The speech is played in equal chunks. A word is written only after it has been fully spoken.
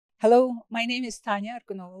Hello, my name is Tanya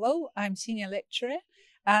Argonovalo. I'm Senior Lecturer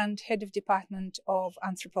and Head of Department of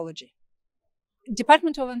Anthropology.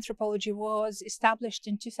 Department of Anthropology was established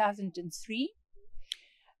in 2003,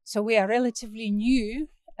 so we are a relatively new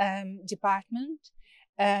department.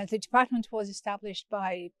 The department was established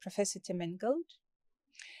by Professor Tim Ingold,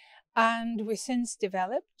 and we since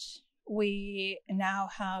developed. We now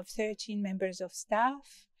have 13 members of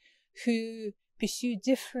staff who pursue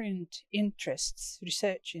different interests,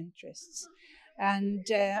 research interests. And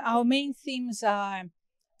our main themes are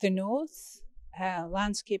the North,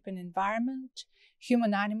 landscape and environment,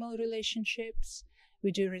 human-animal relationships.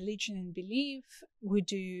 We do religion and belief. We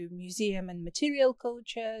do museum and material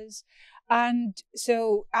cultures. And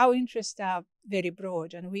so our interests are very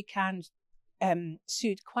broad, and we can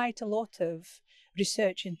suit quite a lot of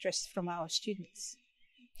research interests from our students.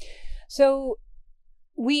 So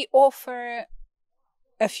we offer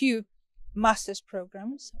a few master's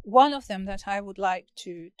programs. One of them that I would like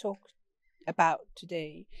to talk about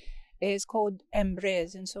today is called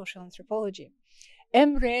MRes in Social Anthropology.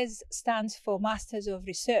 MRes stands for Masters of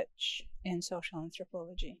Research in Social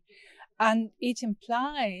Anthropology, and it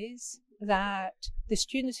implies that the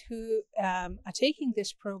students who are taking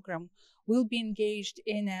this program will be engaged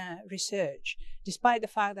in research, despite the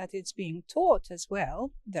fact that it's being taught as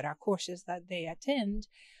well. There are courses that they attend.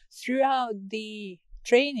 Throughout the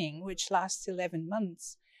training, which lasts 11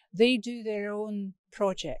 months, they do their own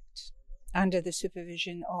project under the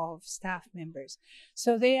supervision of staff members.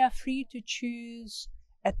 So they are free to choose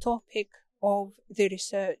a topic of the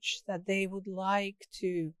research that they would like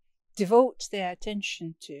to devote their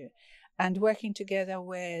attention to, and working together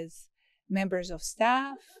with members of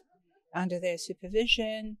staff under their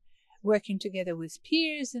supervision, working together with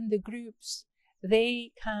peers in the groups,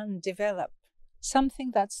 they can develop something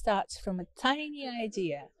that starts from a tiny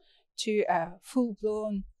idea to a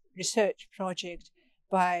full-blown research project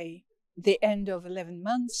by the end of 11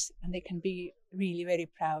 months, and they can be really very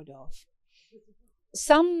proud of.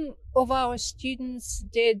 Some of our students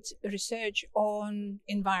did research on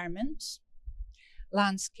environment,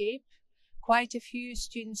 landscape. Quite a few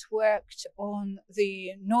students worked on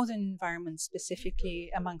the northern environment, specifically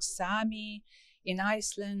amongst Sami, in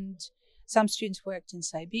Iceland. Some students worked in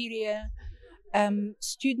Siberia.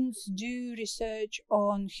 Students do research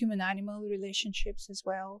on human-animal relationships as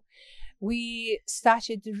well. We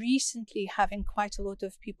started recently having quite a lot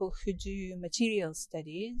of people who do material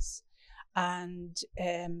studies, and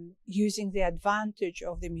using the advantage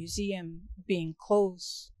of the museum being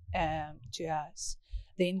close to us,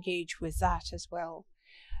 they engage with that as well.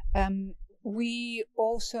 We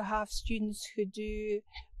also have students who do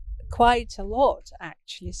quite a lot,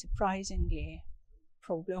 actually, surprisingly,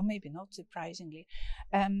 probably, or maybe not surprisingly,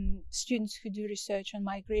 students who do research on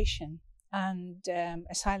migration and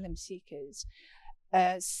asylum seekers.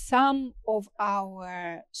 Some of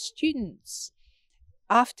our students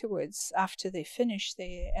afterwards, after they finish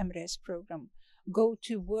the MRes program, go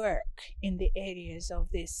to work in the areas of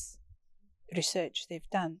this research they've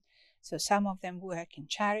done. So some of them work in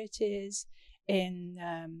charities, in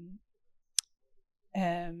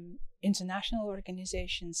international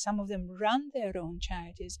organizations. Some of them run their own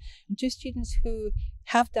charities. And two students who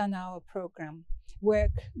have done our program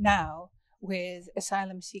work now with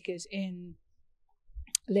asylum seekers in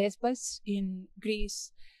Lesbos, in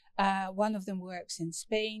Greece. One of them works in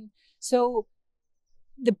Spain. So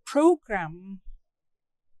the program,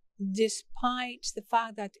 despite the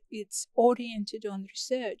fact that it's oriented on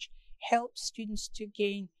research, helps students to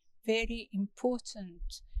gain very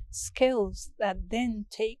important skills that then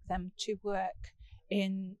take them to work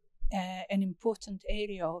in an important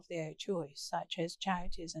area of their choice, such as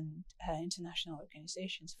charities and international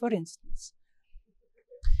organizations, for instance.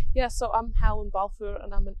 Yeah, so I'm Helen Balfour,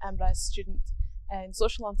 and I'm an MRes student in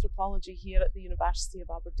social anthropology here at the University of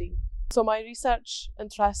Aberdeen. So my research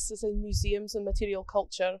interest is in museums and material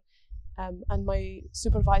culture, and my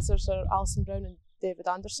supervisors are Alison Brown and David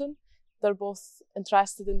Anderson. They're both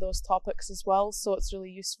interested in those topics as well, so it's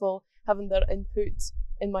really useful having their input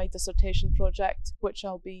in my dissertation project, which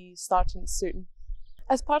I'll be starting soon.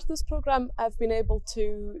 As part of this programme, I've been able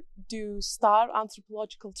to do STAR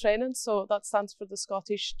anthropological training, so that stands for the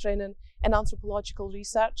Scottish Training in Anthropological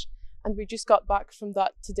Research, and we just got back from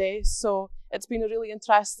that today, so it's been a really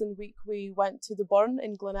interesting week. We went to the Burn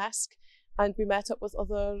in Glenesk, and we met up with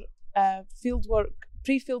other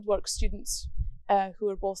pre-fieldwork students who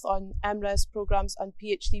are both on MRes programmes and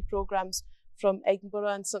PhD programmes from Edinburgh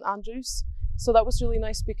and St Andrews. So that was really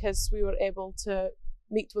nice because we were able to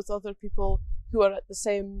meet with other people who are at the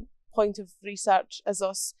same point of research as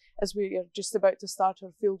us, as we are just about to start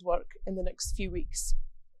our fieldwork in the next few weeks.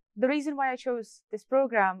 The reason why I chose this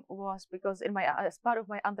program was because as part of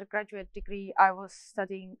my undergraduate degree, I was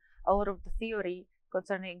studying a lot of the theory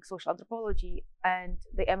concerning social anthropology, and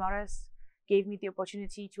the MRS gave me the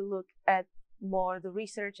opportunity to look at more the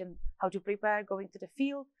research and how to prepare going to the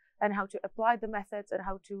field and how to apply the methods and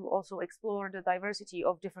how to also explore the diversity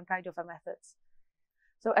of different kinds of methods.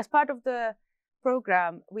 So as part of the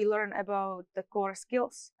program, we learn about the core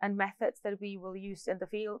skills and methods that we will use in the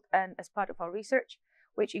field and as part of our research,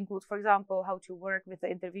 which include, for example, how to work with the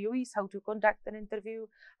interviewees, how to conduct an interview,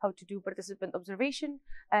 how to do participant observation,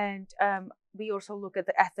 and we also look at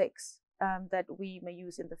the ethics that we may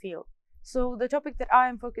use in the field. So the topic that I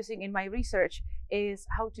am focusing in my research is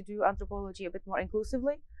how to do anthropology a bit more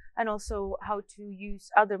inclusively, and also how to use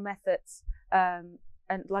other methods and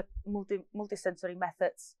like multisensory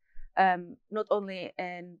methods, not only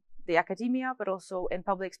in the academia, but also in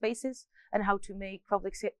public spaces, and how to make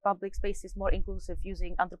public spaces more inclusive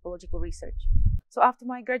using anthropological research. So after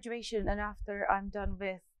my graduation and after I'm done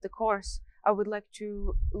with the course, I would like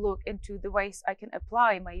to look into the ways I can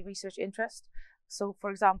apply my research interest. So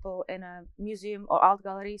for example, in a museum or art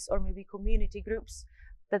galleries, or maybe community groups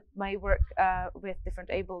that might work with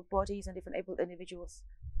different abled bodies and different abled individuals.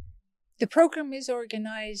 The program is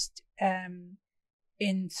organized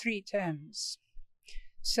in 3 terms.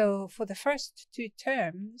 So for the first 2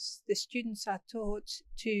 terms, the students are taught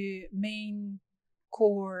 2 main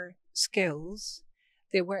core skills.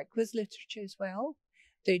 They work with literature as well.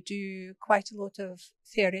 They do quite a lot of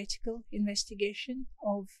theoretical investigation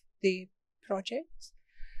of the projects.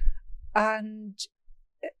 And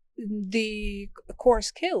the core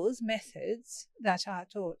skills, methods that are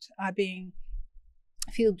taught are being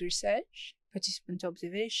field research, participant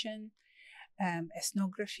observation,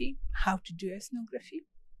 ethnography, how to do ethnography,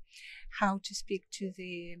 how to speak to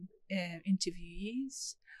the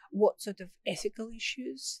interviewees, what sort of ethical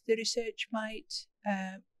issues the research might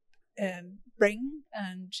bring,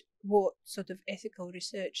 and what sort of ethical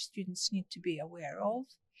research students need to be aware of.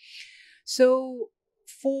 So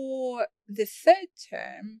for the 3rd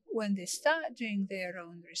term, when they start doing their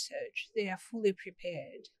own research, they are fully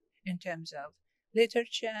prepared in terms of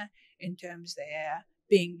literature, in terms they are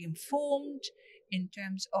being informed, in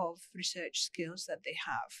terms of research skills that they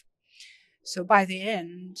have. So by the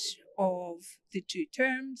end of the 2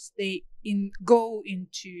 terms, they go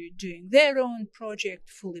into doing their own project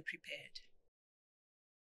fully prepared.